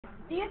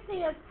This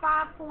is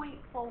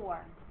 5.4,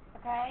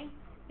 okay?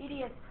 It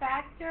is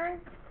factor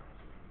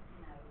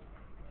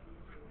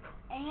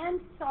and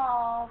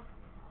solve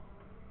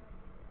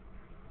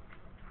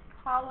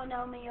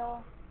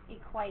polynomial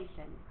equations.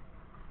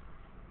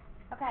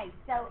 Okay,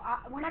 so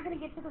we're not going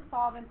to get to the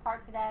solving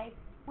part today.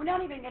 We're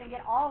not even going to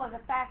get all of the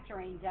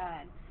factoring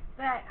done.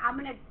 But I'm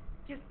going to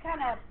just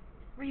kind of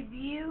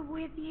review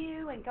with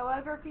you and go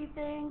over a few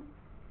things,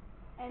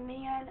 and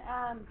then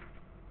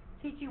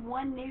teach you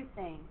one new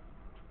thing.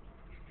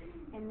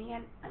 And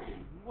then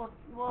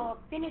we'll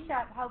finish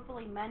up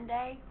hopefully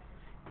Monday,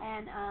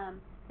 and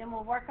then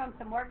we'll work on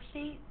some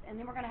worksheets, and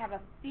then we're going to have a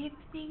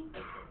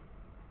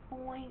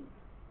 50-point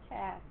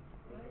test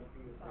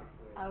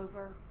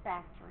over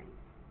factoring.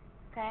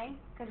 Okay?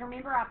 Because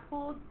remember, I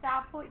pulled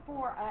 5.4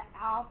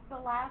 off the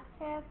last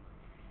test.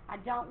 I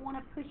don't want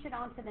to push it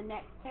on to the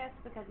next test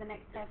because the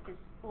next test is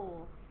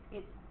full.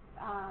 It's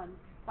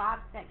 5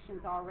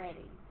 sections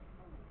already.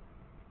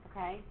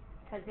 Okay?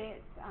 Because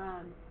it's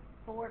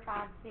 4,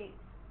 5, 6.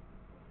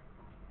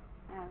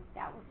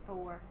 That was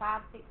 4,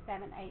 5, 6,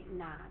 7, 8, and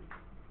 9.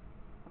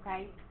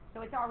 Okay?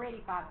 So it's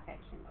already 5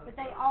 sections. But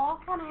they all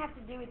kind of have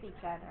to do with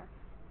each other.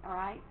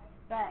 Alright?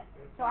 But,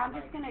 so I'm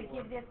just going to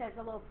give this as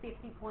a little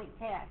 50-point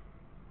test.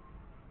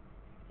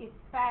 It's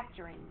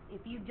factoring.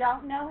 If you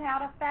don't know how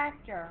to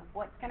factor,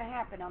 what's going to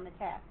happen on the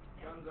test?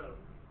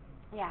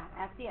 Yeah,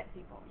 that's it,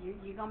 people.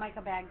 You're going to make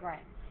a bad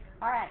grade.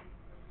 Alright,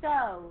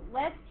 so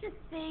let's just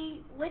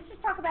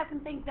talk about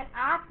some things that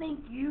I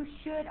think you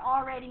should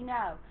already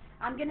know.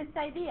 I'm going to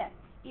say this.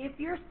 If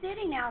you're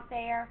sitting out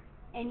there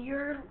and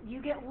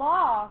you get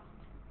lost,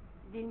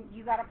 then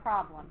you got a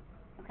problem.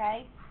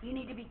 Okay? You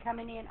need to be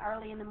coming in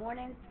early in the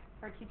mornings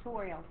for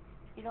tutorials.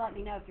 You let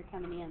me know if you're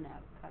coming in,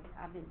 though, because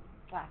I've been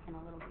slacking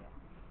a little bit.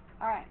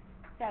 Alright,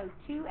 so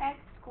 2x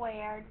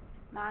squared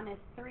minus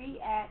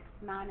 3x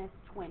minus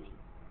 20.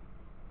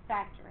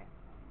 Factor it.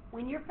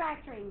 When you're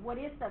factoring, what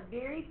is the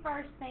very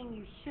first thing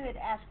you should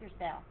ask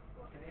yourself?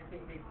 Can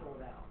anything be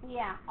pulled out?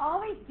 Yeah,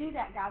 always do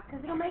that, guys,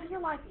 because it'll make your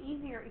life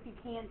easier if you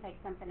can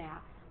take something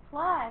out.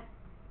 Plus,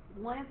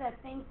 one of the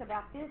things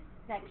about this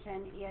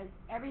section is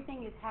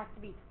everything has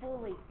to be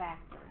fully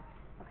factored.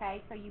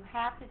 Okay, so you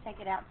have to take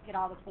it out to get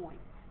all the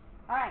points.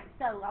 Alright,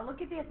 so I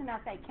look at this and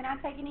I say, can I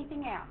take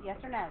anything out? Yes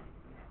or no?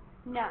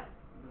 No.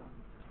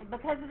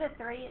 Because of the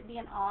 3 it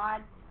being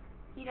odd,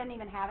 he doesn't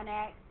even have an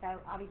x, so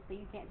obviously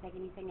you can't take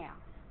anything out.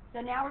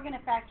 So now we're going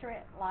to factor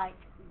it like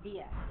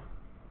this.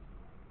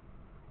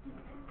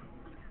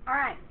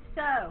 Alright,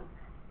 so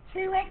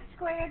 2x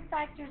squared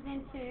factors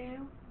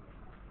into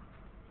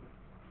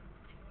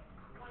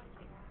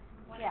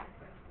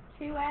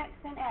 2x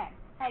and x.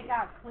 Hey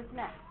guys, listen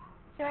up.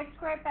 2x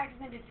squared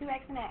factors into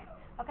 2x and x.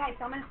 Okay,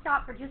 so I'm going to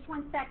stop for just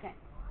 1 second.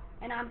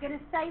 And I'm going to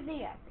say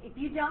this. If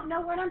you don't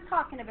know what I'm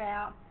talking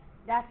about,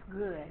 that's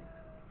good.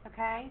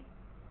 Okay?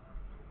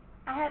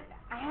 I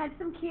had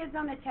some kids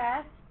on the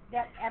test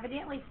that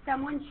evidently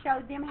someone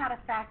showed them how to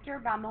factor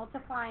by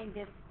multiplying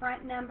this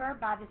front number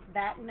by this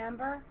back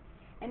number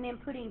and then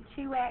putting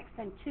 2x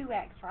and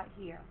 2x right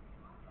here.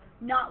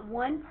 Not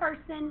one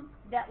person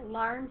that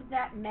learned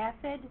that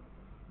method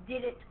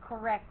did it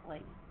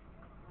correctly.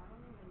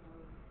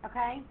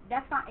 Okay?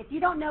 That's fine. If you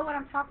don't know what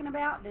I'm talking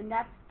about, then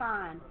that's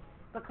fine.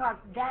 Because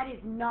that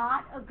is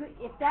not a good,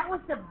 if that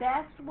was the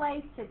best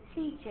way to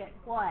teach it,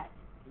 what?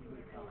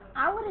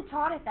 I would have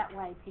taught it that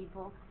way,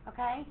 people,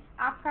 okay?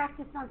 I've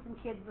practiced on some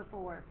kids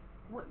before.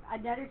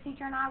 Another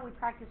teacher and I, we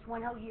practiced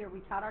 1 whole year. We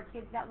taught our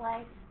kids that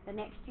way. The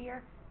next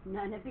year,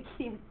 none of the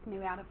kids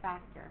knew how to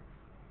factor.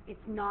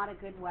 It's not a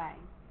good way.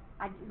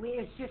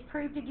 It's just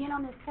proved again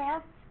on this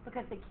test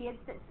because the kids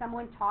that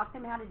someone taught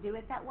them how to do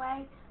it that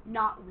way,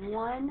 not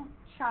one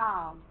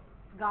child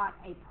got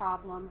a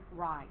problem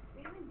right.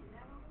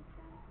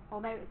 Well,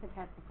 maybe it was a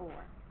test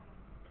before.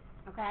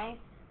 Okay?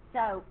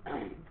 So,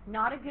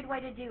 not a good way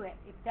to do it.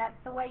 If that's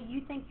the way you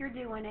think you're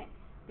doing it,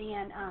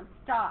 then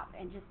stop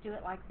and just do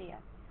it like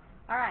this.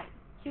 Alright,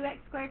 2x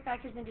squared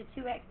factors into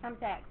 2x times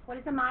x. What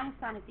does a minus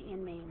sign at the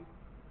end mean?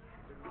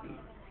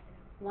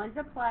 One's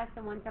a plus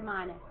and one's a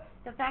minus.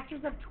 The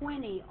factors of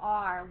 20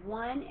 are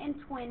 1 and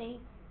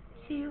 20,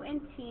 2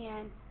 and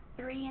 10,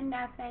 3 and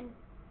nothing,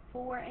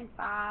 4 and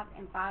 5,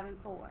 and 5 and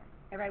 4.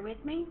 Everybody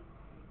with me?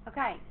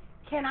 Okay.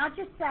 Can I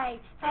just say,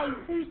 hey,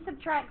 who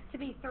subtracts to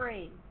be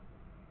 3?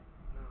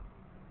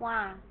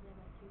 Why?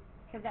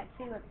 Because that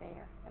 2 up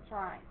there. That's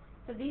right.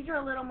 So these are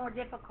a little more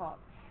difficult.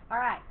 All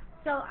right.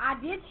 So I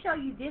did show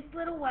you this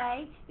little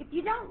way. If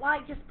you don't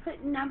like just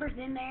putting numbers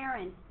in there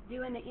and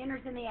doing the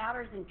inners and the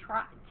outers and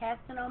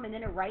testing them and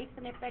then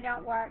erasing if they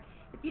don't work,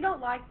 if you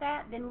don't like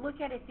that, then look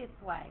at it this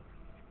way.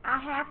 I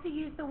have to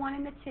use the 1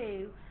 and the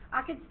 2.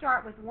 I could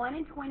start with 1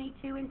 and 20,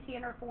 2 and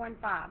 10, or 4 and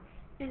 5.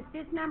 Since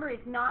this number is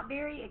not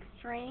very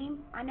extreme,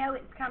 I know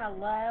it's kind of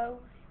low,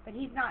 but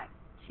he's not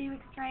too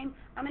extreme,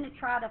 I'm going to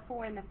try the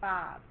 4 and the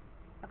 5.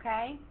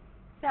 Okay?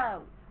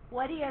 So,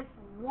 what is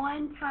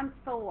 1 times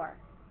 4?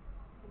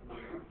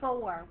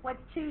 4. What's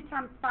 2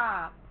 times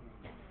 5?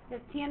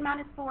 Does 10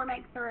 minus 4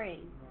 make 3?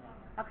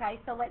 Okay,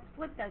 so let's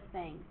flip those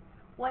things.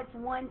 What's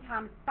 1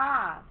 times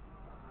 5?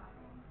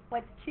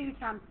 What's 2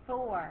 times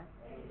 4?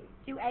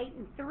 Do 8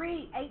 and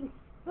 3. 8 and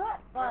what?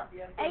 Well,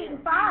 8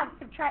 and 5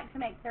 subtract to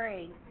make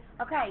 3.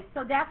 Okay,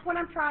 so that's what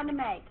I'm trying to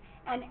make.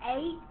 An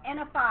 8 and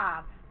a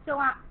 5. So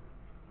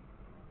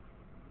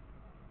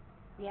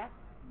yes?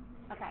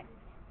 Okay.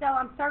 So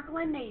I'm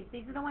circling these.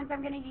 These are the ones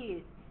I'm going to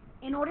use.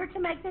 In order to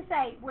make this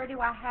 8, where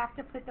do I have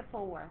to put the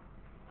 4?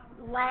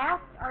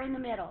 Last or in the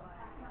middle?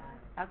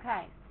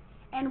 Okay.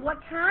 And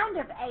what kind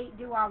of 8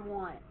 do I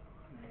want?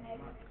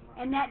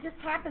 And that just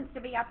happens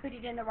to be I put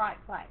it in the right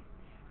place.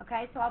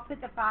 Okay, so I'll put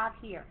the 5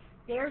 here.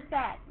 There's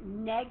that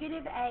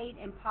negative 8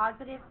 and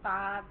positive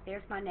 5.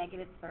 There's my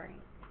negative 3.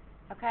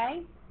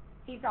 Okay?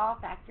 He's all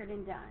factored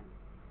and done.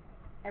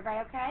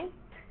 Everybody okay?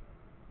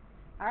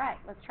 All right,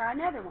 let's try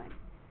another one.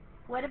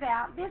 What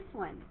about this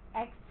one?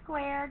 X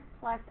squared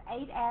plus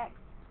 8x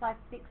plus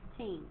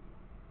 16.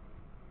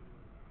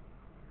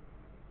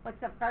 What's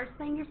the first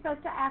thing you're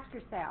supposed to ask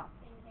yourself?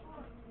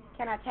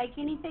 Can I take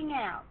anything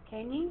out?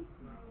 Can you?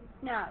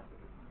 No.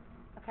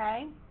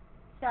 Okay?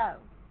 So,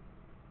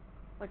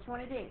 what you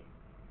want to do?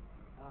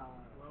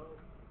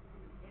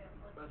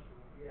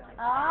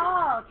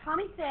 Oh,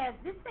 Tommy says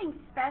this thing's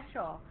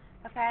special.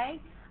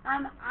 Okay?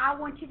 I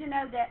want you to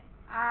know that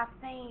I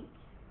think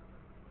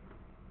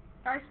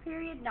first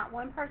period, not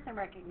one person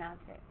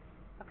recognized it.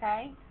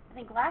 Okay? I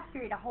think last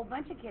period, a whole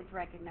bunch of kids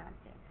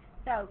recognized it.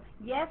 So,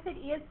 yes, it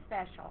is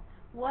special.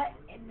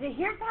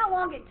 Here's how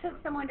long it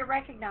took someone to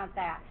recognize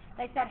that.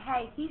 They said,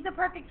 hey, he's a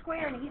perfect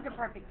square and he's a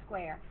perfect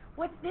square.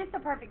 What's this a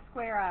perfect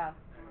square of?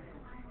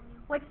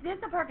 What's this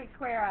a perfect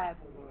square of?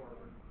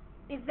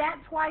 Is that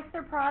twice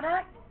their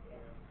product?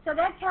 So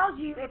that tells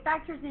you it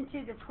factors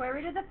into the square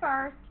root of the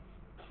first,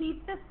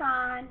 keep the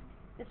sign,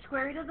 the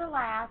square root of the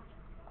last,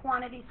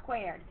 quantity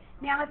squared.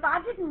 Now, if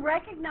I didn't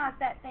recognize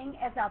that thing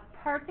as a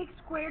perfect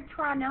squared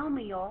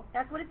trinomial,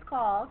 that's what it's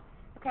called,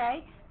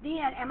 okay,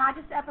 then am I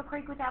just up a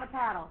creek without a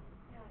paddle?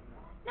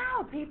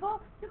 No,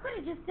 people, you could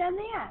have just done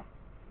this.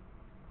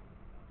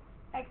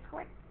 X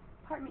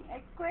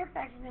squared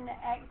factors into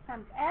x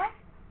times x.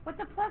 What's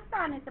the plus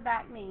sign at the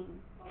back mean?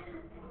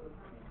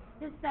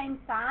 The same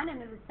sign, and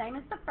they're the same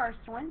as the first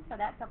one, so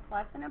that's a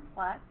plus and a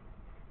plus.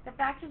 The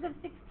factors of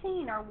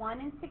 16 are 1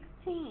 and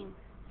 16,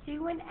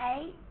 2 and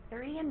 8,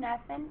 3 and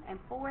nothing, and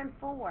 4 and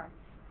 4.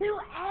 Who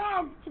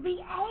adds to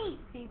be 8,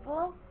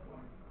 people?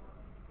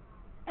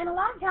 And a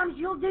lot of times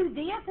you'll do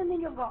this, and then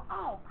you'll go,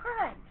 oh,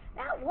 crud,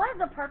 that was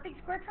a perfect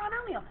square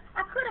trinomial.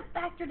 I could have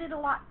factored it a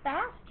lot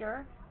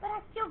faster, but I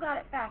still got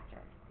it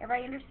factored.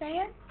 Everybody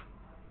understand?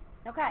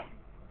 Okay,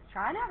 let's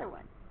try another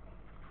one.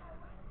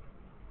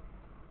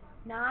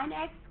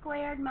 9x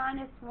squared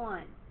minus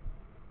 1.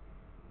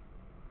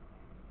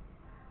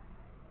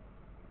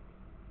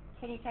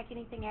 Can you take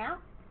anything out?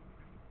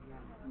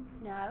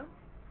 No.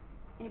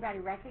 Anybody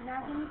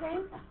recognize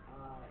anything?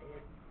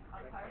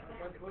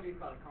 What do you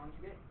call it,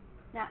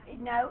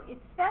 conjugate? No,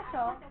 it's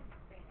special.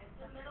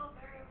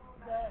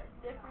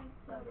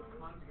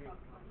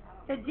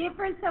 The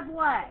difference of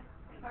what?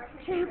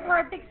 2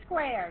 perfect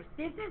squares.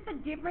 This is the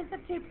difference of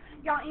 2.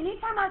 Y'all,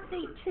 anytime I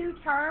see 2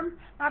 terms,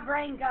 my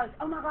brain goes,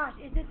 oh my gosh,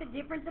 is this the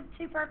difference of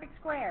 2 perfect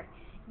squares?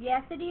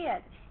 Yes, it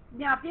is.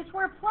 Now, if this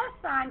were a plus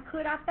sign,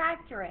 could I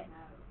factor it?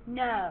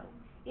 No.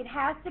 It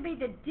has to be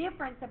the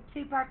difference of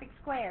 2 perfect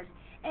squares.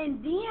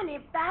 And then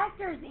it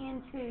factors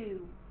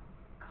into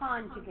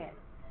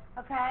conjugates.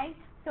 Okay?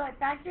 So it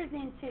factors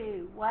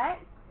into what?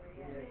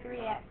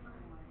 3x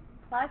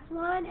plus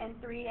 1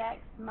 and 3x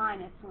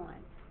minus 1.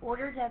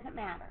 Order doesn't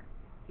matter.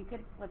 You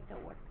could flip the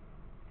order.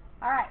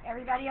 All right,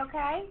 everybody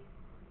okay?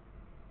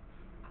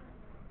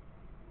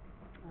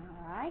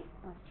 All right,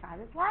 let's try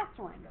this last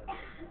one.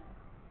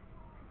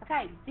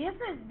 Okay,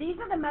 these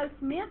are the most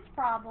missed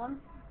problems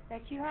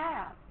that you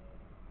have.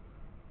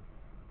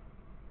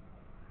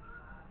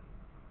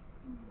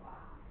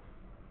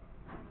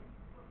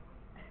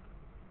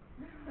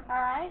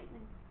 All right?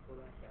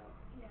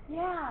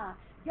 Yeah.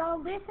 Y'all,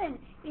 listen,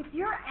 if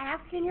you're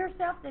asking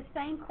yourself the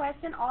same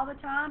question all the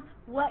time,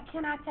 what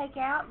can I take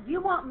out, you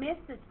won't miss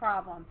this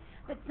problem.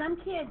 But some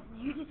kids,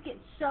 you just get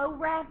so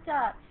wrapped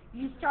up,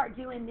 you start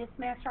doing this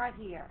mess right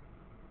here.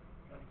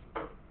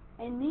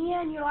 And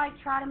then you like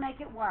try to make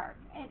it work.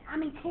 And I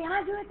mean, can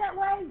I do it that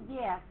way?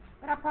 Yes.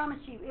 But I promise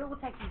you, it will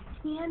take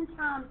you 10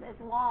 times as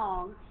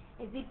long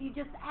as if you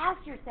just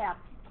ask yourself,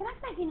 can I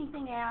take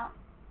anything out?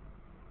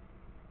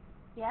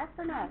 Yes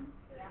or no?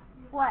 Yeah.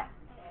 What?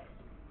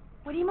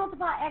 What do you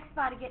multiply x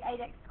by to get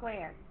 8x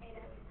squared?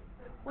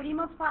 What do you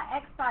multiply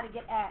x by to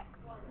get x?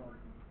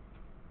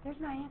 There's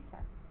my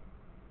answer.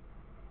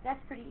 That's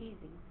pretty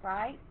easy,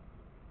 right?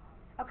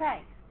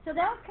 Okay, so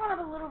that was kind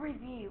of a little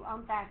review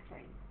on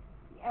factoring.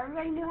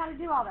 Everybody knew how to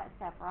do all that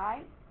stuff,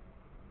 right?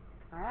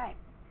 All right.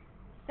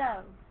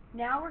 So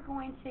now we're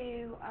going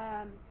to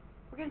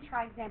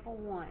try example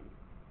 1. It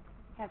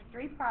has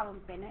 3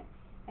 problems in it,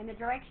 and the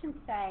directions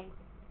say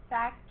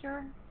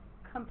factor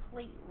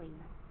completely.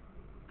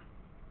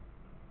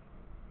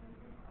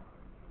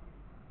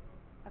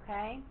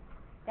 Okay?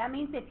 That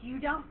means if you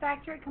don't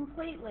factor it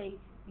completely,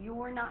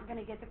 you're not going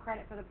to get the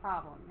credit for the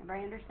problem.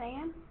 Everybody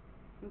understand?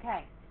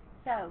 Okay,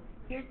 so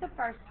here's the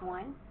first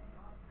one.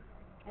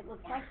 It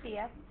looks like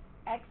this.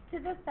 X to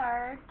the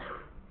third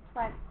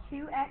plus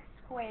 2x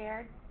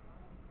squared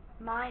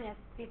minus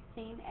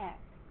 15x.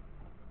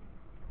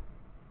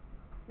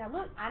 Now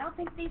look, I don't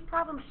think these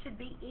problems should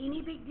be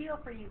any big deal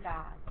for you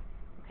guys.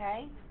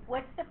 Okay?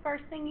 What's the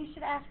first thing you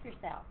should ask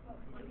yourself?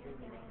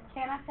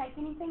 Can I take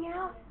anything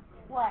out?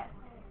 What?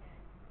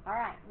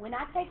 Alright, when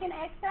I take an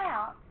x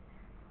out,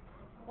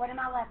 what am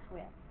I left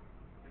with?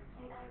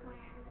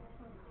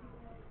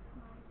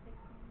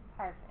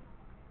 Perfect.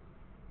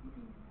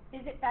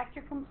 Is it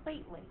factored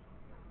completely?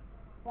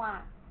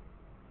 Why?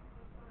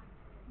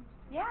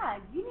 Yeah,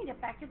 you need to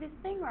factor this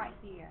thing right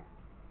here.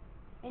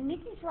 And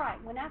Nikki's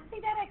right. When I see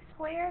that x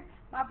squared,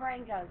 my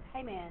brain goes,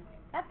 hey man,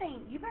 that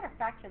thing, you better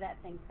factor that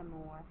thing some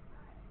more.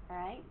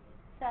 Alright?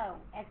 So,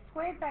 x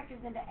squared factors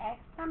into x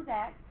times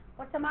x.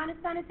 What's the minus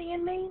sign at the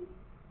end mean?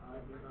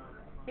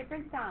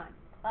 Different sign.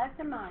 Plus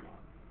and minus.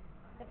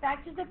 The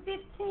factors of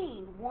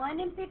 15. 1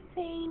 and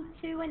 15,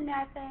 2 and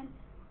nothing,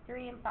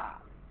 3 and 5.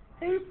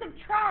 Who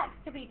subtracts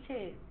to be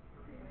 2?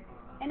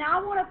 And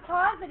I want a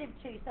positive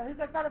 2, so who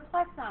goes by the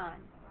plus sign?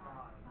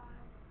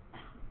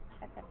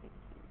 That's a 15.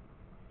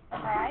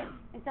 Alright?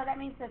 And so that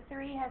means the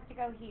 3 has to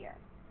go here.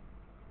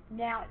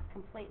 Now it's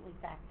completely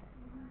factored.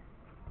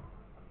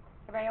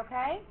 Everybody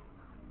okay?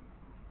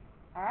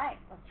 Alright,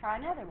 let's try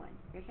another one.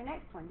 Here's your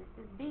next one.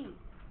 This is B.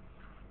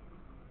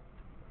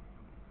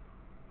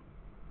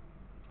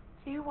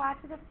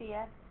 2y to the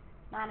 5th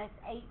minus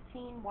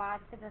 18y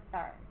to the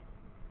 3rd.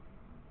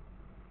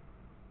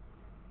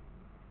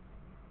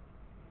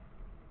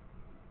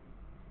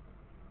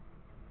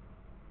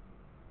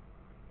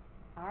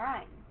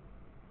 Alright.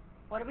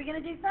 What are we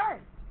going to do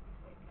first?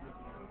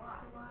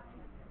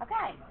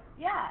 Okay.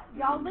 Yeah.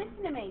 Y'all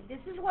listen to me. This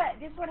is what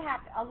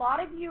happened. A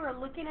lot of you are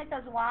looking at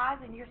those y's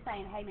and you're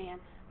saying, hey man,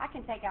 I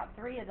can take out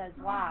 3 of those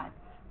y's.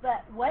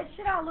 But what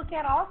should I look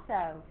at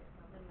also?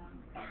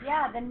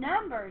 Yeah, the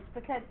numbers,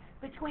 because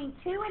between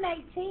 2 and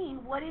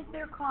 18, what is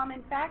their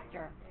common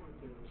factor?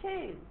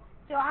 2.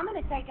 So I'm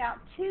going to take out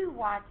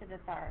 2y to the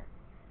 3rd.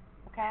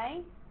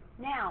 Okay?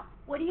 Now,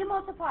 what do you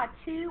multiply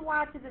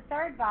 2y to the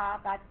 3rd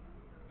by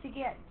to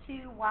get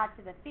 2y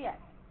to the 5th?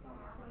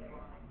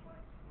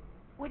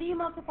 What do you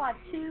multiply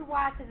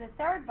 2y to the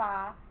 3rd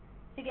by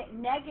to get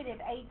negative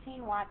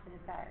 18y to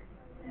the 3rd?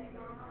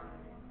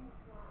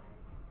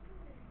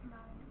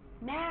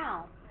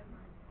 Now,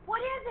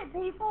 what is it,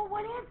 people?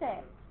 What is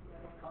it?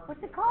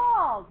 What's it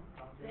called?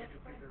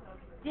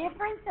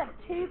 Difference of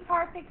 2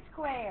 perfect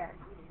squares.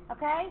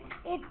 Okay?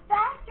 It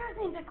factors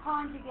into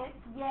conjugates,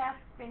 yes,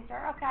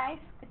 Spencer, okay?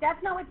 But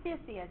that's not what this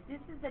is.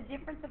 This is the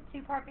difference of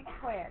 2 perfect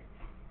squares.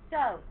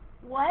 So,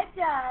 what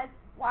does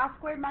y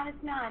squared minus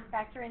 9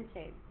 factor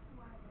into?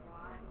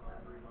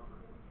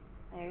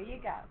 There you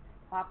go.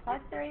 Y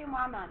plus 3 and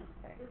y minus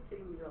 3. Just give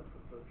me up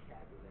for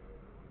vocabulary.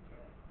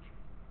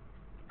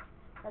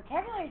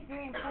 Vocabulary is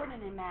very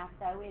important in math,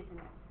 though, isn't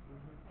it?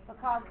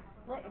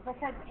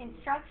 Because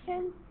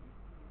instructions,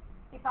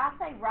 if I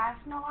say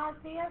rationalize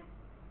this,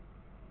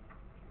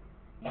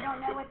 you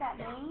don't know what that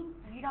means,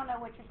 you don't know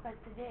what you're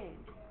supposed to do.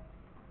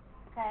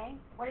 Okay?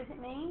 What does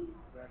it mean?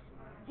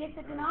 Get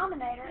the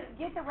denominator,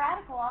 get the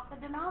radical off the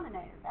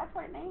denominator. That's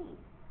what it means.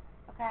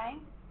 Okay?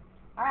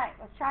 Alright,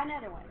 let's try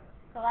another one.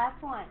 The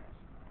last one.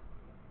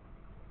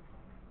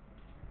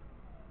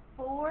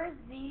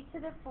 4z to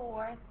the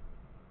 4th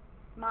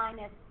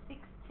minus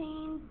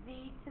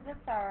 16z to the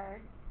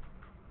 3rd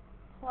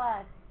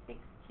plus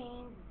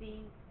 16z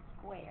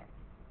squared.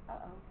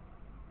 Uh-oh.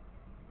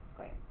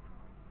 Squared.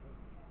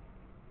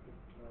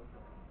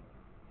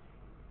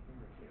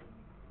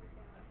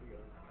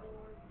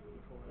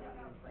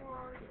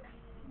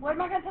 What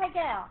am I going to take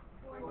out?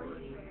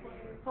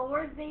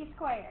 4z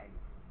squared.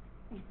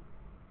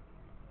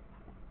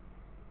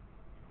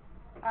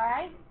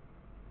 Alright?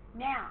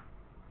 Now,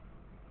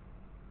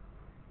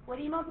 what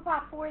do you multiply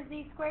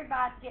 4z squared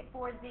by to get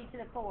 4z to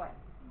the 4th?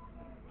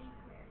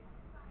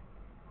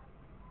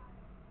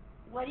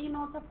 What do you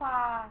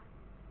multiply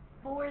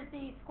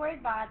 4z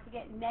squared by to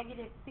get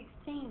negative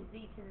 16z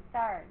to the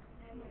 3rd?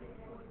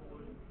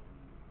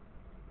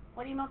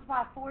 What do you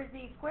multiply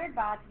 4z squared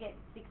by to get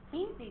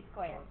 16z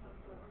squared?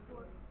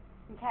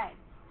 Okay.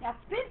 Now,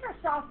 Spencer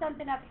saw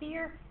something up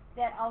here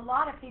that a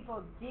lot of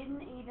people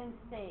didn't even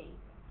see.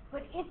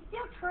 But it's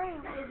still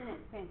true, isn't it,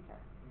 Spencer?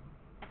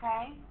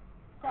 Okay?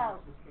 So,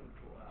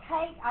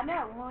 I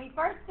know, when we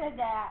first said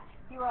that,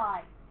 you were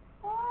like,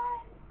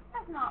 what?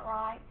 That's not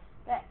right.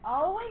 But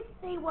always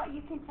see what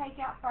you can take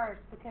out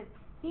first, because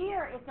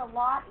here it's a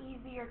lot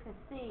easier to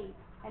see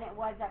than it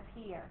was up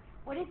here.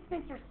 What did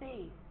Spencer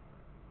see?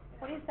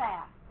 What is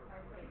that?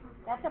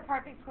 That's a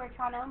perfect square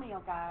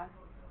trinomial, guys.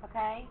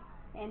 Okay?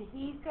 And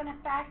he's going to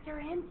factor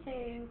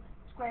into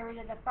square root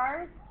of the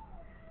first,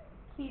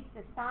 keep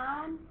the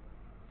sign,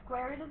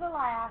 square root of the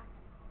last,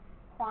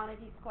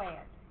 quantity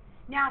squared.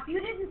 Now, if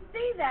you didn't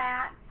see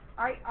that,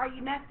 are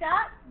you messed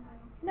up?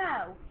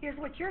 No. Here's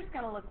what yours is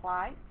going to look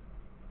like.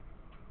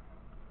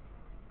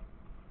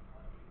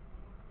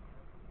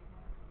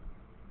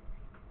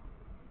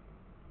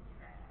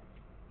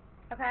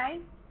 Okay?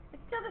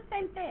 It's still the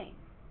same thing.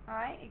 All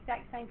right?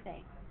 Exact same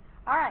thing.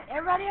 All right,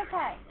 everybody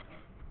okay?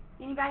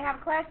 Anybody have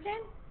a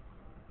question?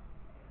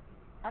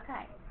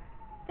 Okay.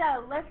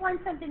 So, let's learn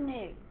something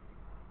new.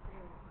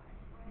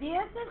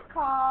 This is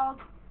called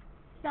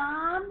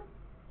sum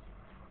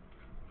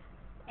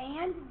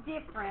and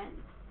difference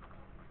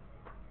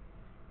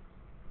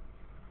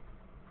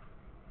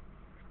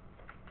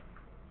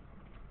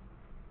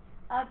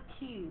of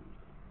cubes.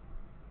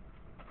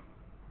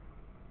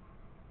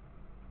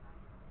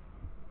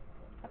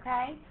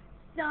 Okay?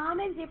 Sum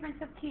and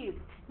difference of cubes.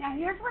 Now,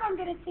 here's what I'm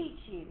going to teach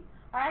you.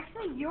 Or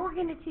actually, you're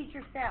going to teach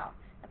yourself.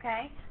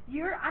 Okay?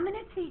 I'm going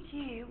to teach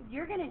you,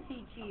 you're going to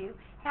teach you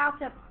how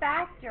to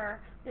factor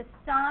the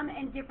sum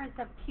and difference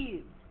of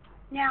cubes.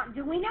 Now,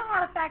 do we know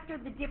how to factor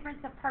the difference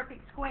of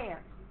perfect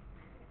squares?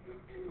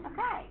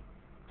 Okay.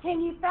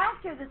 Can you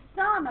factor the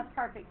sum of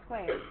perfect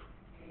squares?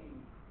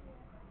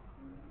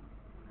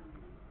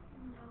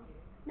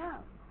 No.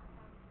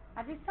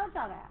 I just told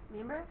y'all that,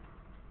 remember?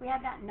 We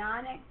had that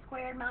 9x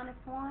squared minus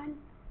 1.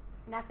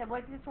 And I said,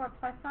 what is this for a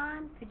plus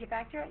sign? Could you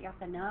factor it? Y'all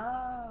said,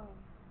 no.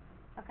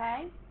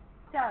 Okay?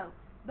 So,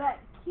 but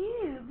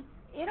cubes,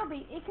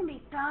 it can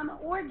be sum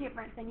or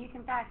difference, and you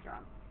can factor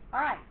them. All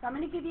right, so I'm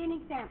going to give you an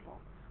example.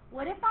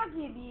 What if I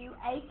give you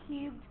a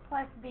cubed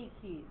plus b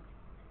cubed?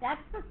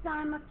 That's the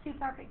sum of two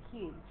perfect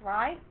cubes,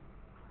 right?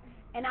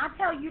 And I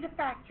tell you to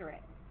factor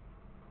it.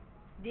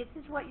 This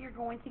is what you're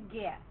going to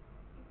get.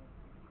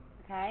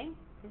 Okay?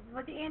 This is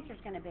what the answer is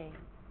going to be.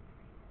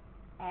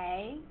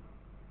 A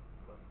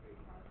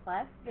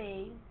plus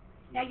b.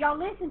 Now, y'all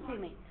listen to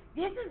me.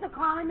 This is a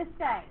common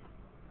mistake.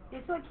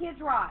 This is what kids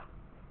write.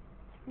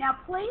 Now,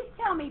 please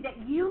tell me that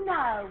you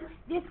know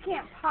this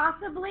can't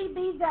possibly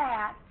be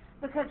that,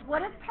 because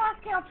what does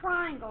Pascal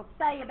triangle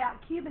say about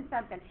cubing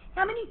something?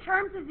 How many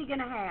terms is he going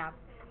to have?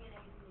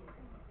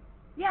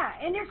 Yeah,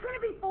 and there's going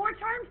to be 4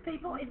 terms,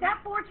 people. Is that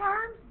 4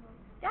 terms?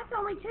 That's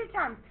only 2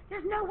 terms.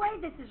 There's no way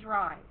this is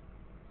right.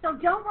 So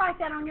don't write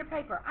that on your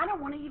paper. I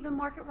don't want to even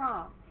mark it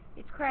wrong.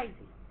 It's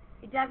crazy.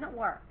 It doesn't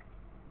work.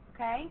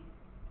 Okay?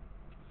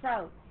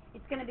 So,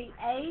 it's going to be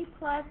a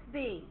plus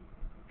b.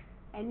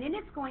 And then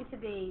it's going to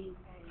be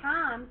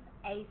times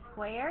a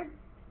squared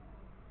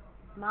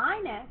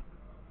minus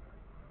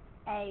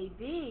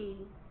ab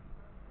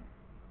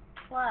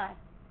plus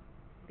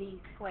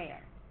b squared.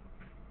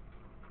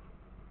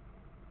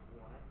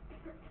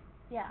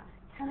 Yeah,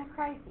 kind of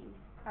crazy.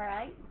 All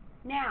right?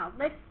 Now,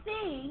 let's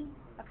see,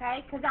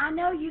 okay, because I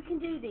know you can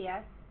do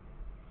this.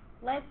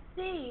 Let's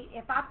see,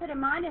 if I put a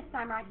minus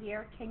sign right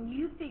here, can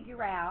you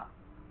figure out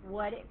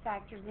what it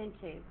factors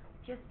into?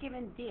 Just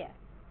given this.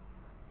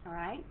 All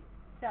right?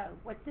 So,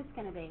 what's this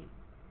going to be?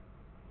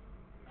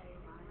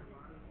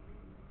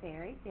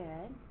 Very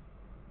good.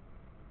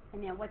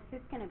 And then what's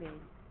this going to be?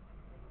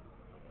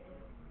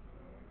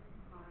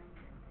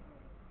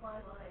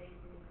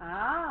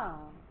 Oh.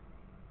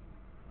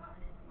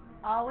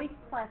 Always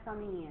plus on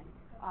the end.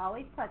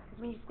 Always plus.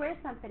 Because when you square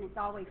something, it's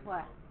always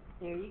what?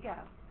 There you go.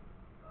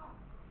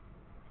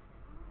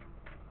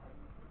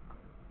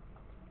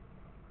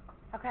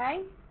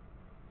 Okay?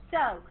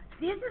 So,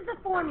 this is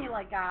the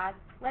formula, guys.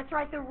 Let's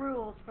write the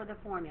rules for the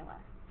formula.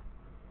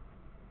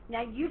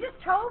 Now, you just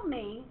told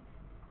me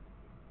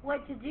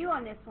what to do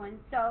on this one,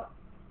 so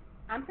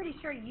I'm pretty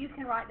sure you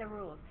can write the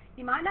rules.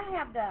 You might not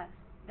have the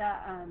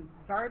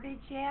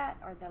verbiage yet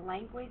or the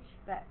language,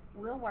 but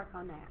we'll work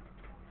on that.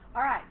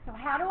 All right, so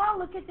how do I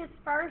look at this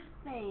first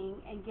thing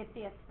and get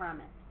this from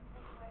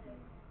it?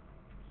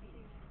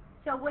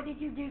 So what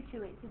did you do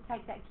to it to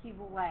take that cube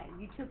away?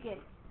 You took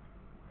its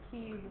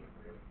cube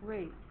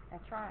root.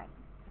 That's right.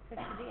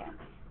 That's what you did.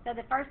 So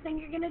the first thing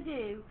you're going to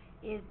do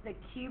is the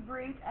cube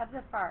root of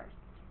the first.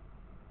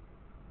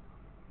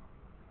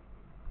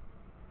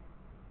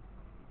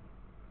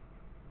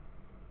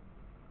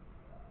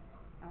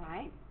 All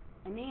right?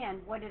 And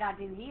then, what did I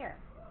do here?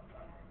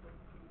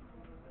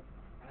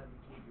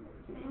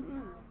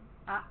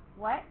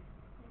 What?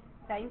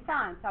 Same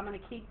sign. So I'm going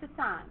to keep the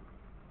sign.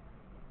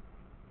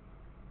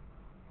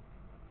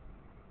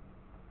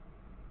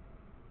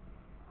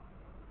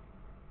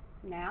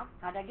 Now,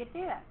 how did I get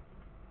this?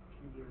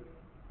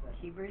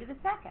 Cube root of the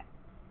second.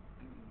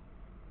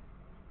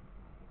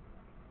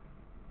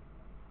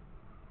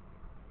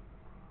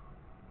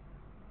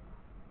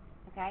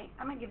 Okay?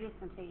 I'm going to give this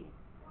one to you.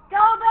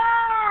 Go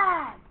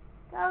back!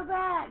 Go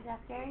back. Did I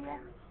scare you?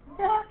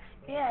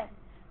 Good.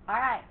 All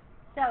right.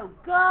 So,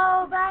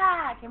 go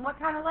back. And what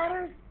kind of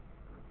letters?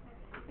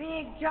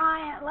 Big,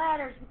 giant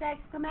letters with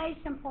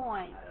exclamation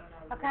points.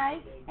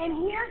 Okay?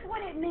 And here's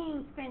what it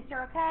means,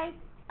 Spencer, okay?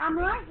 I'm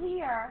right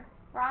here,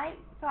 right?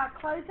 So I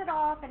close it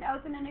off and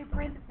open a new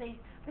parenthesis,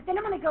 but then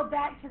I'm going to go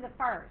back to the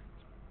first.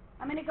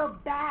 I'm going to go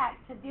back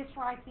to this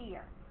right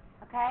here.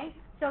 Okay?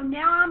 So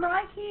now I'm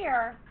right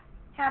here.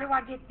 How do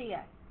I get this?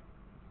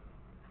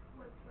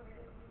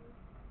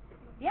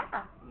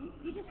 Yeah,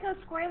 you just go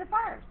square the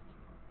first.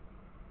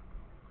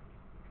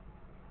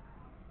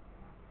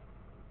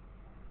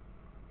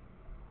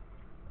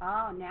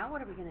 Oh, now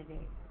what are we going to do?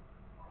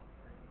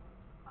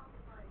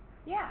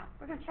 Yeah,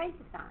 we're going to change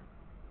the sign.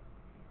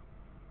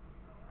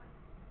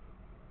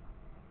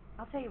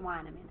 I'll tell you why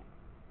in a minute.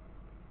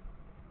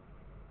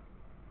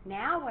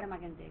 Now what am I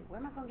going to do? Where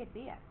am I going to get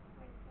this?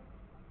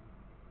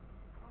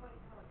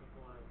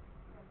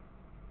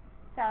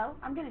 So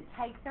I'm going to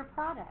take their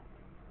product.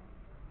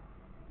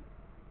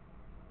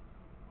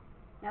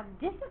 Now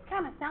this is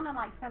kind of sounding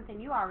like something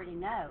you already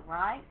know,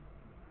 right?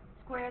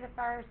 Square the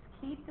first,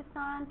 keep the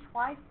sign,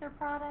 twice their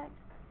product.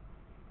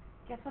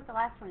 Guess what the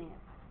last one is?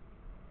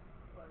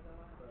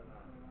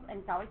 And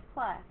it's always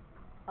plus.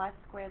 Plus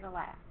square the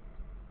last.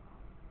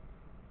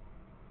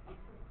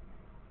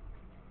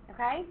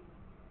 Okay?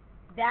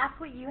 That's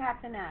what you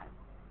have to know.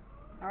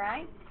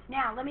 Alright?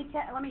 Now let me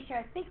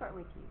share a secret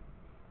with you.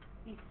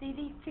 You see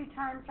these two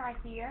terms right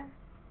here?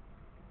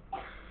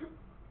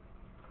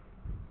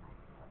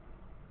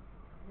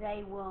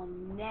 They will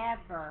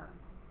never,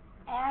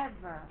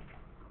 ever,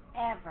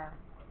 ever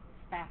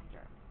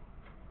factor.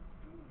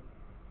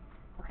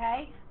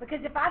 Okay? Because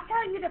if I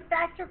tell you to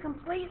factor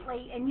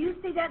completely and you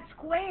see that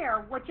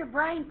square, what your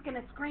brain's going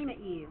to scream at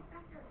you?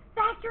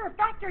 Factor,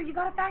 factor, you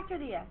got to factor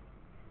this.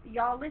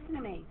 Y'all listen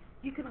to me.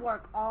 You could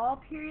work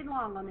all period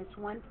long on this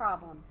one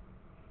problem.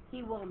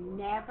 He will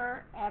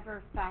never,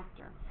 ever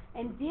factor.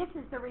 And this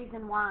is the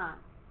reason why.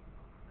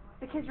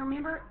 Because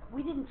remember,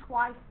 we didn't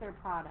twice their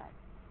product.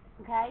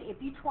 Okay?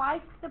 If you twice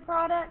the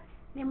product,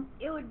 then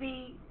it would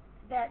be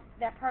that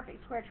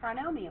perfect square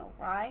trinomial,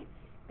 right?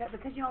 But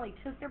because you only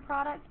took their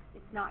product,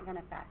 it's not going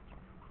to factor.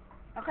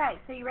 Okay,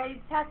 so you ready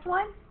to test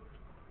one?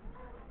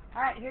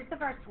 All right, here's the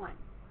first one.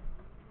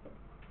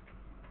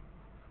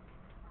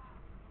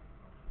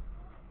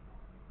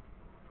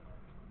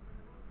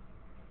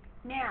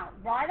 Now,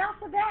 right off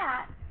the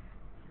bat,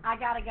 I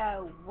got to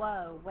go,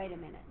 whoa, wait a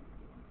minute.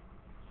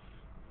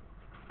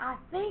 I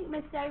think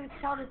Miss Davis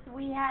told us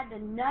we had to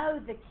know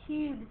the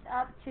cubes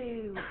up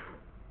to,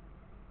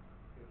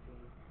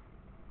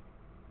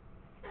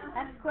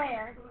 that's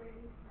squared,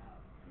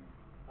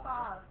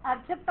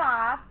 up to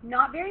 5,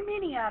 not very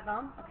many of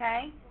them,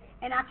 okay?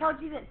 And I told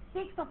you that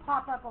 6 will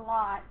pop up a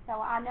lot, so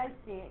I know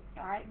 6,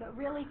 all right? But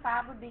really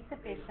 5 would be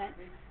sufficient,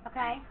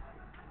 okay?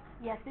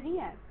 Yes, it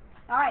is.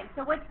 All right,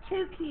 so what's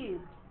 2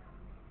 cubed?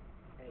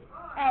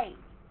 8.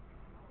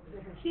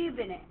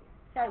 Cubing it.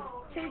 So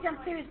 2 times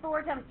 2 is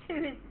 4 times 2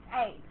 is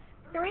 8.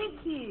 3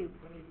 cubed.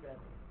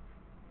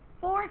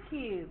 4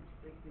 cubed.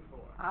 64.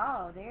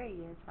 Oh, there he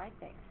is, right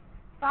there.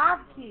 5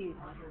 cubed.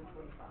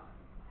 125.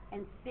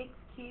 And 6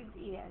 cubed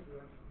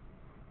is.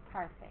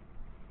 Perfect.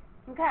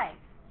 Okay,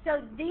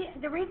 so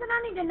the reason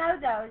I need to know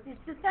those is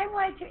the same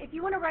way if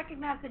you want to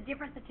recognize the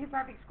difference of two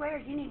perfect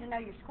squares, you need to know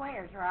your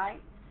squares,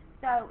 right?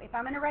 So if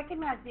I'm going to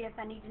recognize this,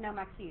 I need to know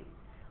my cubes.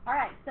 All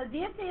right, so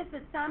this is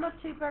the sum of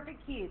two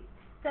perfect cubes.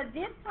 So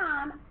this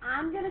time,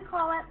 I'm going to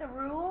call out the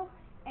rule,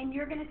 and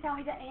you're going to tell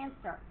me the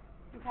answer.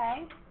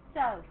 Okay?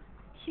 So,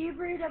 cube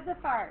root of the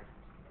first.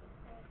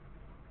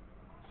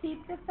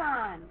 Keep the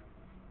sign.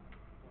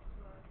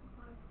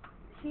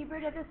 Cube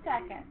root of the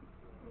second.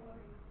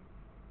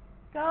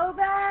 Go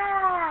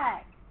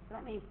back.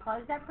 Let me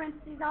close that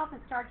parentheses off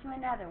and start you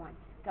another one.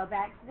 Go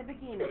back to the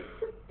beginning.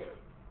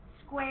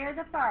 Square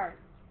the first.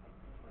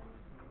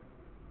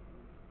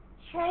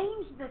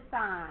 Change the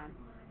sign.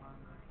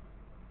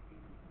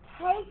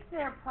 Take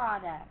their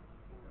product.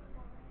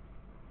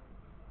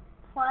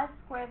 Plus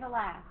square the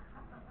last.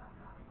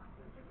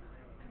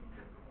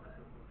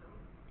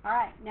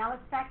 Alright, now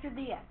let's factor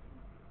this.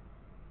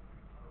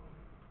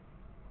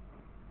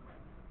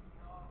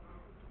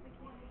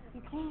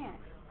 You can't.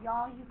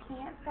 Y'all, you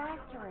can't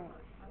factor it.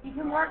 You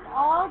can work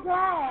all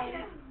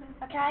day,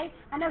 okay?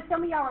 I know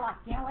some of y'all were like,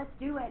 yeah, let's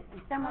do it.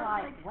 And some were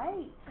like,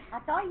 wait, I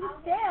thought you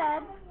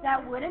said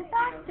that wouldn't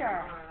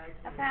factor,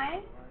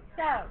 okay?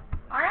 So,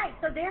 alright,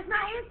 so there's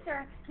my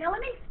answer. Now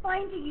let me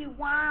explain to you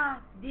why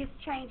this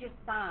changes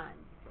signs,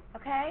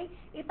 okay?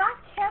 If I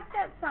kept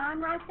that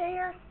sign right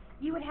there,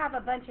 you would have a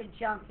bunch of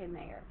junk in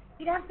there.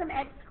 You'd have some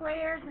x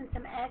squares and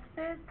some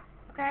x's,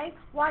 okay?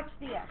 Watch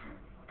this.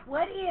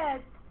 What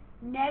is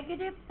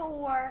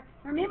 -4?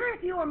 Remember,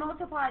 if you were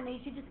multiplying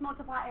these, you just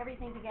multiply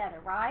everything together,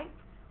 right?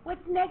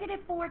 What's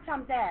 -4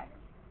 times x?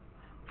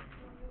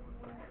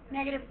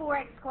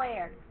 -4x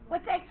squared.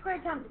 What's x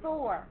squared times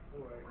 4?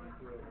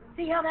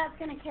 See how that's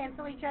going to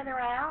cancel each other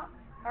out?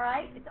 All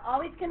right? It's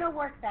always going to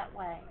work that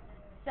way.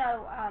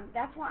 So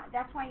that's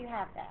why you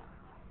have that.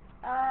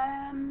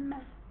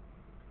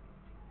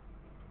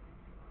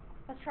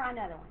 Let's try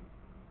another one.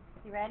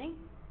 You ready?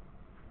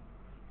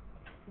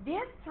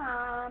 This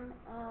time,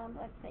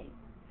 let's see.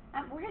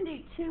 We're going to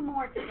do 2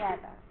 more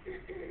together.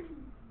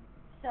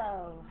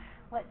 So,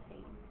 let's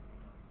see.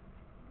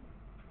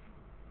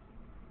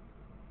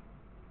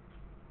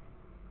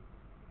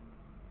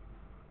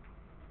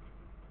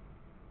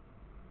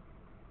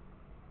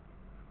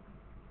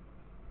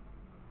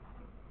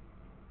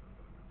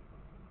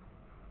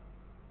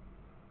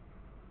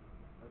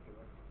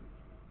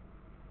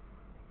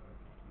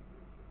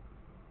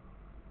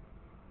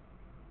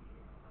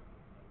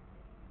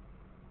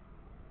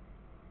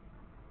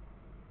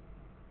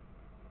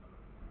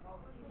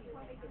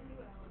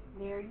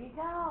 There you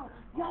go.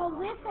 Y'all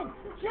listen,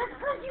 just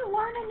because you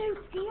learn a new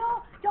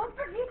skill, don't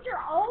forget your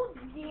old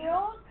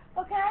skills,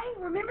 okay?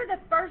 Remember the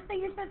first thing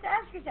you're supposed to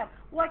ask yourself,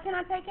 what can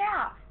I take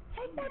out?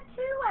 Take that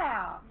 2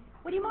 out.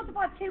 What do you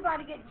multiply 2 by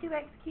to get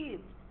 2x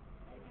cubed?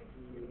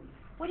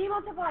 What do you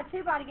multiply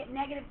 2 by to get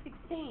negative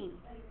 16?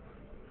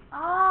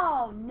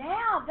 Oh,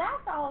 now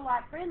that's a whole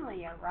lot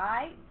friendlier,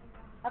 right?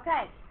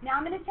 Okay, now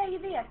I'm going to tell you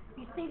this.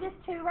 You see this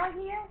 2 right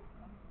here?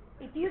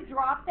 If you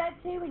drop that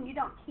 2 and you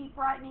don't keep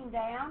writing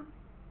down,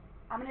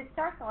 I'm going to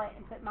circle it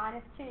and put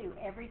minus 2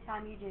 every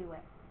time you do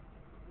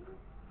it.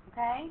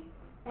 Okay?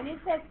 When it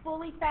says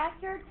fully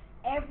factored,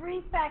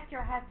 every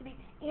factor has to be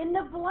in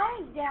the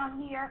blank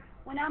down here.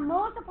 When I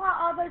multiply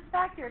all those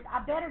factors, I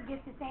better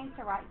get this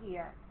answer right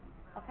here.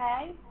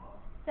 Okay?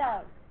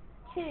 So,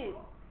 2.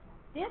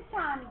 This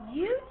time,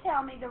 you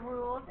tell me the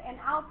rules, and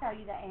I'll tell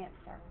you the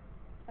answer.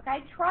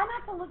 Okay? Try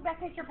not to look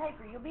back at your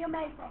paper. You'll be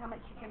amazed at how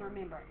much you can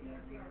remember.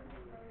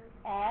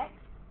 X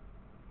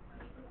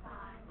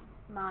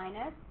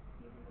minus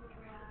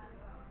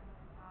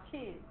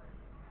 2.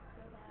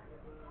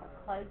 So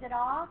close it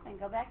off and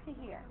go back to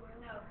here.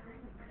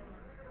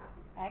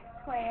 X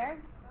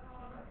squared.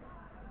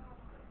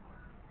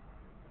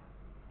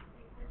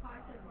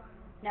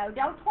 No,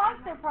 don't twice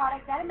their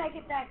product. That'll make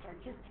it factor.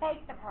 Just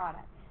take the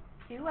product.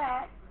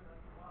 2x.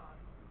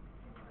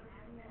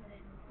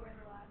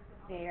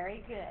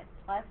 Very good.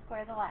 Plus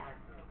square the last.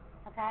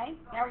 Okay?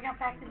 Now we're going to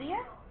factor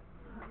this.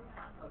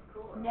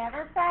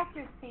 Never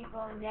factors,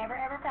 people. Never,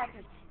 ever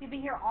factors. You'll be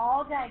here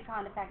all day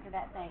trying to factor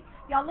that thing.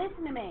 Y'all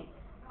listen to me.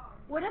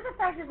 What are the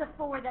factors of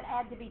 4 that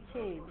add to be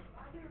 2?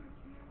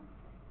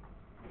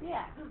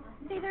 Yeah.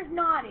 See, there's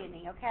not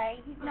any,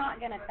 okay? He's not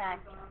going to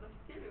factor.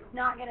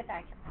 Not going to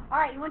factor. All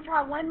right, you want to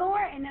try one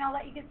more, and then I'll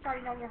let you get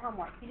started on your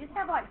homework. You just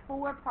have like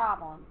 4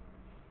 problems.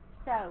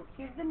 So,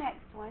 here's the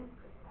next one.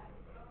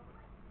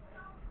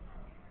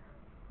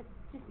 Let's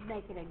just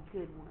make it a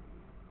good one.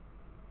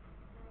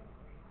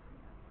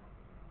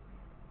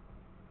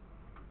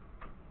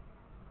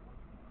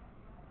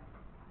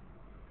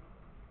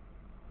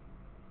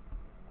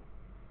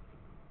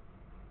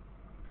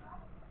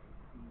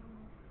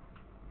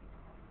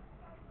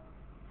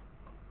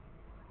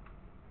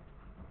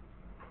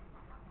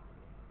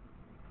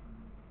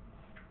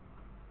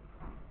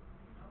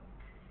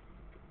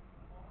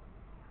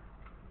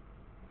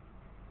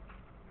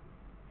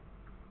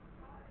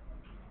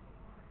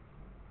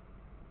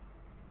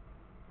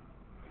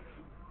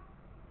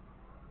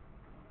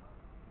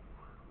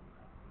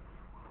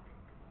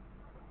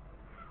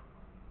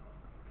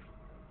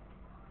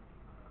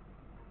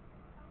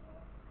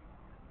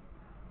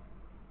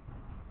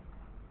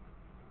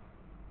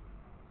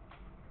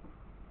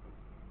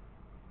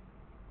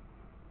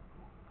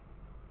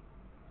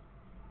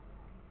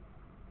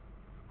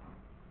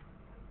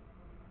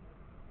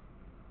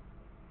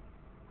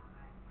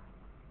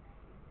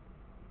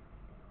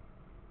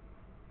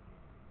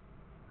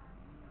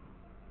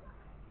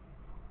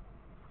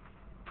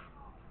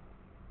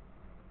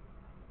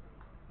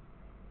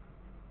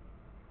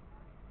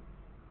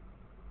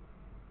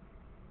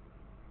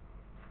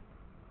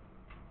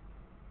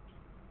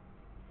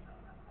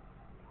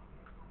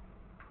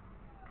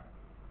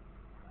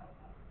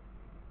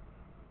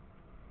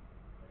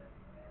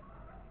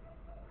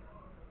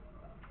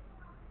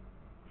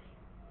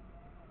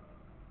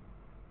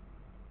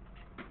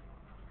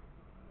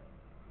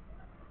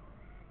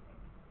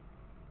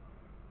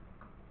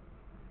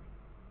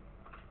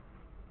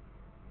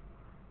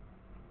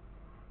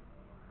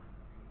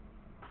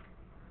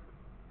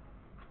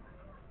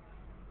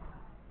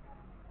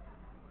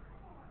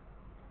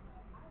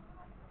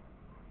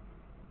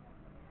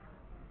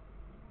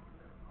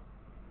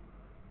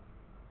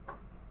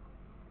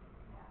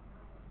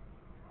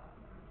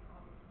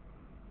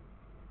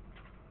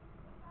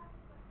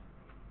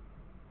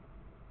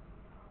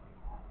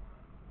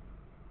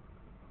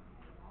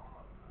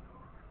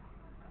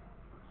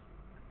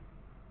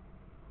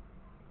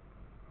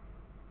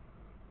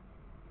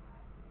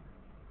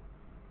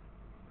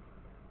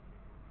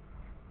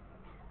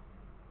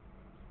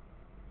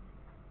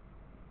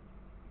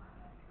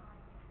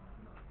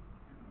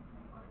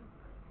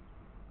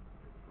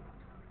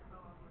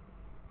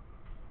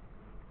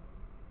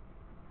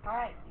 All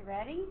right, you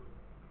ready?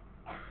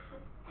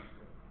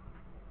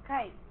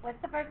 Okay, what's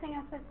the first thing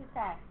I'm supposed to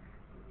say?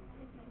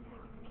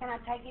 Can I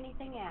take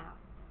anything out?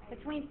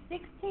 Between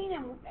 16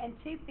 and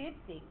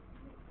 250.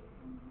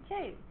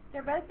 2.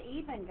 They're both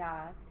even,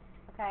 guys.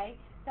 Okay?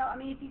 So, I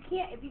mean,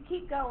 if you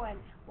keep going,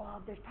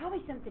 well, there's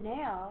probably something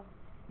else,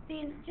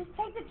 then just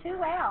take the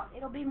 2 out.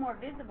 It'll be more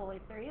visible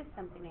if there is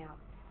something else.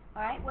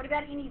 All right? What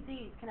about any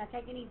z's? Can I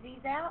take any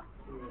z's out?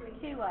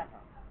 2 of them.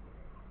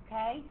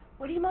 Okay?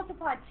 What do you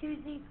multiply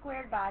 2z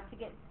squared by to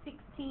get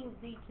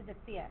 16z to the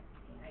 5th?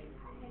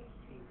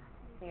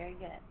 Very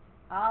good.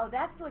 Oh,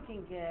 that's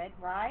looking good,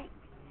 right?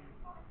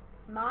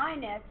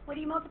 Minus, what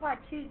do you multiply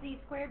 2z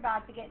squared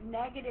by to get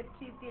negative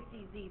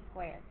 250z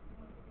squared?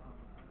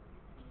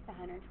 Just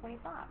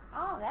 125.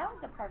 Oh, that was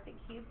a perfect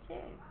cube too.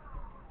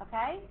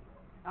 Okay?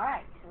 All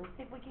right, so let's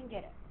see if we can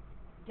get it.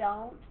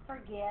 Don't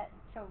forget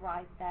to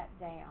write that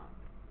down.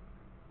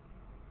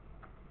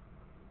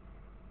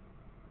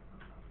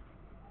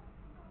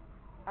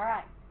 All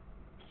right,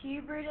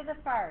 cube root of the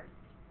first.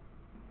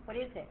 What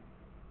is it?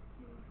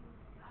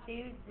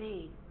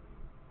 2z.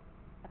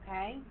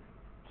 Okay?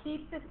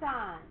 Keep the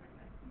sign.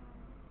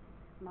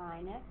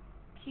 Minus.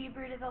 Cube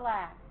root of the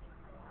last.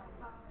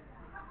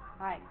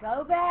 All right,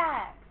 go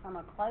back. So I'm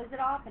going to close it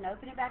off and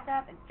open it back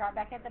up and start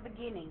back at the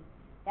beginning.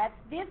 That's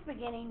this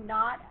beginning,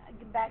 not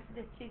back to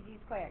this 2z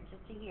squared,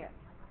 just to here.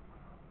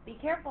 Be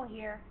careful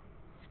here.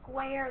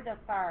 Square the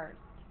first.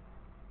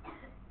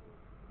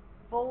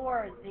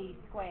 4z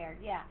squared,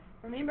 yeah.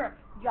 Remember,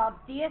 y'all,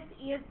 this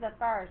is the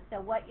first, so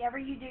whatever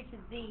you do to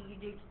z, you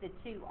do to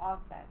the 2 also.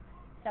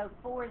 So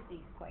 4z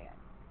squared.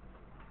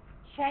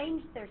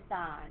 Change their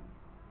sign.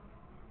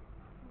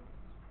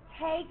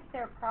 Take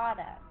their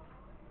product.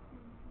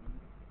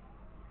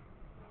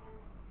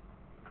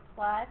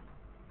 Plus,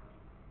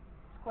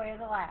 square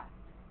the last.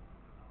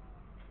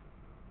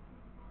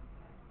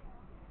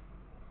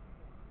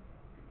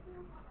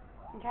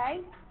 Okay?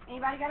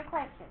 Anybody got a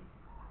question?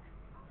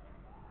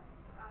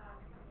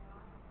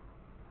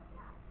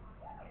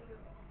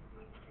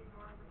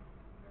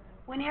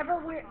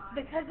 Whenever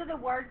because of the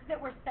words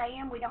that we're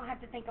saying, we don't have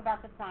to think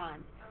about the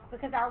signs.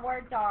 Because our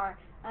words are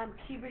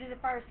cube root of the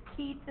first,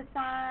 keep the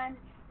sign,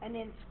 and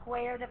then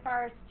square the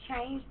first,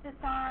 change the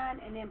sign,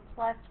 and then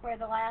plus square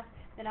the last.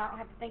 Then I don't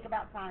have to think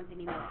about signs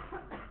anymore.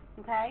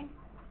 Okay?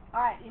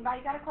 All right,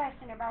 anybody got a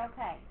question? Everybody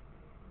okay?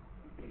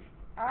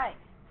 All right,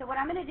 so what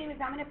I'm going to do is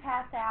I'm going to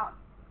pass out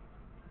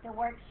the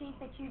worksheet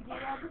that you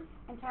did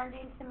and turned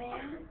in to me.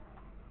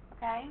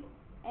 Okay?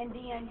 And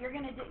then you're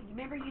going to do,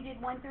 remember you did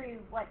 1 through,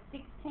 what,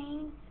 16?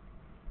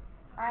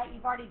 All right,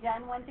 you've already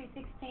done 1 through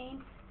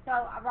 16. So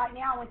right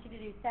now I want you to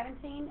do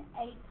 17,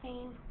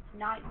 18,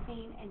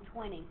 19, and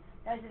 20.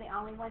 Those are the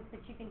only ones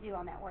that you can do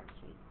on that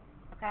worksheet.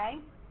 Okay?